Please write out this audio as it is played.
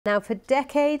Now, for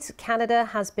decades, Canada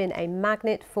has been a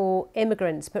magnet for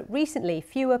immigrants, but recently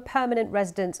fewer permanent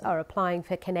residents are applying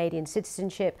for Canadian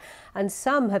citizenship, and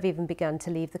some have even begun to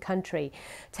leave the country.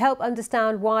 To help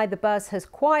understand why the buzz has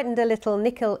quietened a little,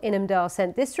 Nikhil Inamdar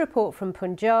sent this report from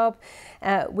Punjab,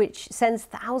 which sends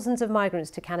thousands of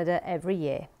migrants to Canada every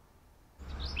year.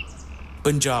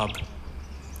 Punjab,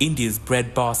 India's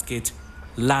breadbasket,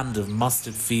 land of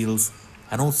mustard fields,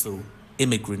 and also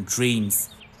immigrant dreams.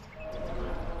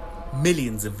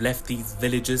 Millions have left these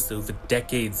villages over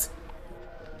decades.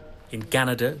 In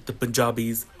Canada, the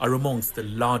Punjabis are amongst the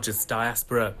largest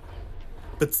diaspora,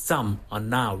 but some are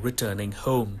now returning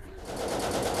home.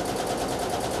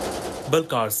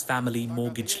 Balkar's family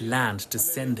mortgaged land to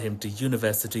send him to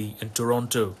university in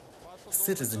Toronto.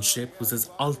 Citizenship was his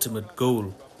ultimate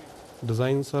goal. But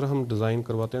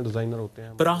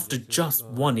after just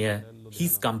 1 year,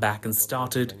 he's come back and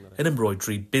started an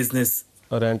embroidery business.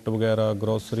 From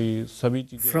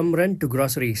rent to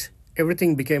groceries,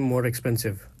 everything became more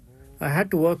expensive. I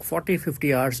had to work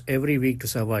 40-50 hours every week to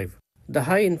survive. The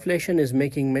high inflation is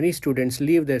making many students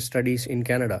leave their studies in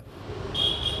Canada.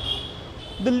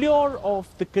 The lure of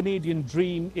the Canadian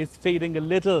dream is fading a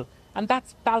little, and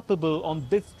that's palpable on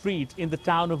this street in the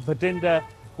town of Bathinda,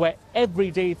 where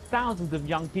every day thousands of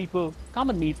young people come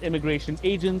and meet immigration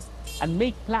agents and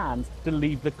make plans to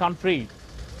leave the country.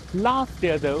 Last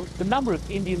year, though, the number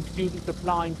of Indian students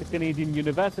applying to Canadian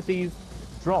universities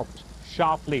dropped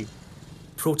sharply.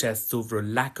 Protests over a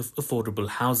lack of affordable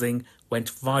housing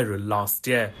went viral last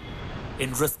year.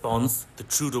 In response, the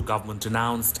Trudeau government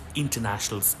announced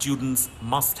international students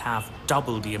must have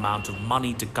double the amount of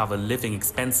money to cover living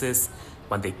expenses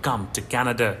when they come to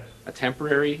Canada. A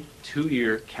temporary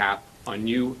 2-year cap on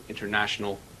new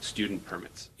international student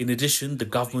permits. In addition, the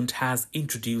government has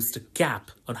introduced a cap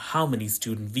on how many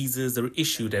student visas are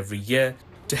issued every year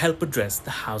to help address the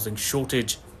housing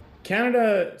shortage.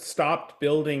 Canada stopped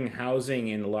building housing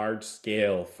in large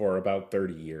scale for about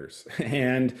 30 years.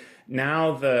 And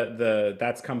now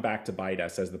that's come back to bite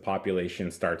us as the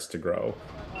population starts to grow.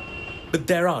 But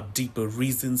there are deeper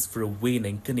reasons for a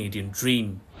waning Canadian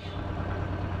dream.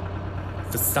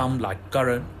 For some like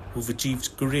Karan, who've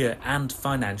achieved career and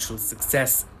financial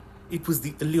success, it was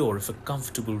the allure of a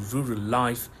comfortable rural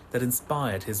life that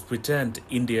inspired his return to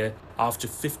India after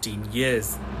 15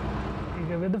 years.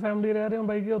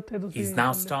 He's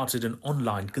now started an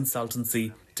online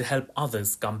consultancy to help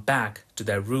others come back to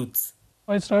their roots.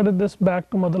 I started this Back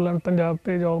to Motherland Punjab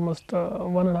page almost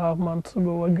 1.5 months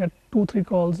ago. I get 2-3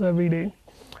 calls every day,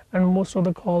 and most of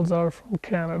the calls are from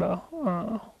Canada.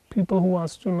 People who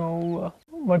wants to know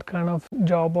what kind of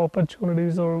job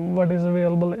opportunities or what is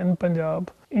available in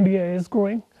Punjab. India is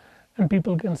growing, and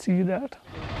people can see that.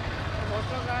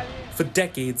 For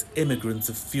decades, immigrants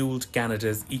have fueled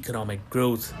Canada's economic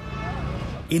growth.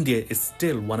 India is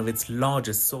still one of its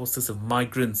largest sources of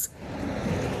migrants.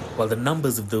 While the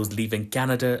numbers of those leaving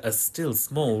Canada are still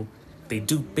small, they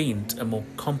do paint a more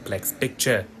complex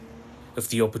picture of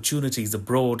the opportunities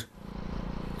abroad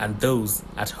and those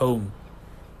at home.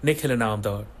 Nikhil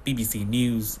Inamdar, BBC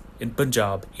News in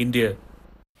Punjab, India.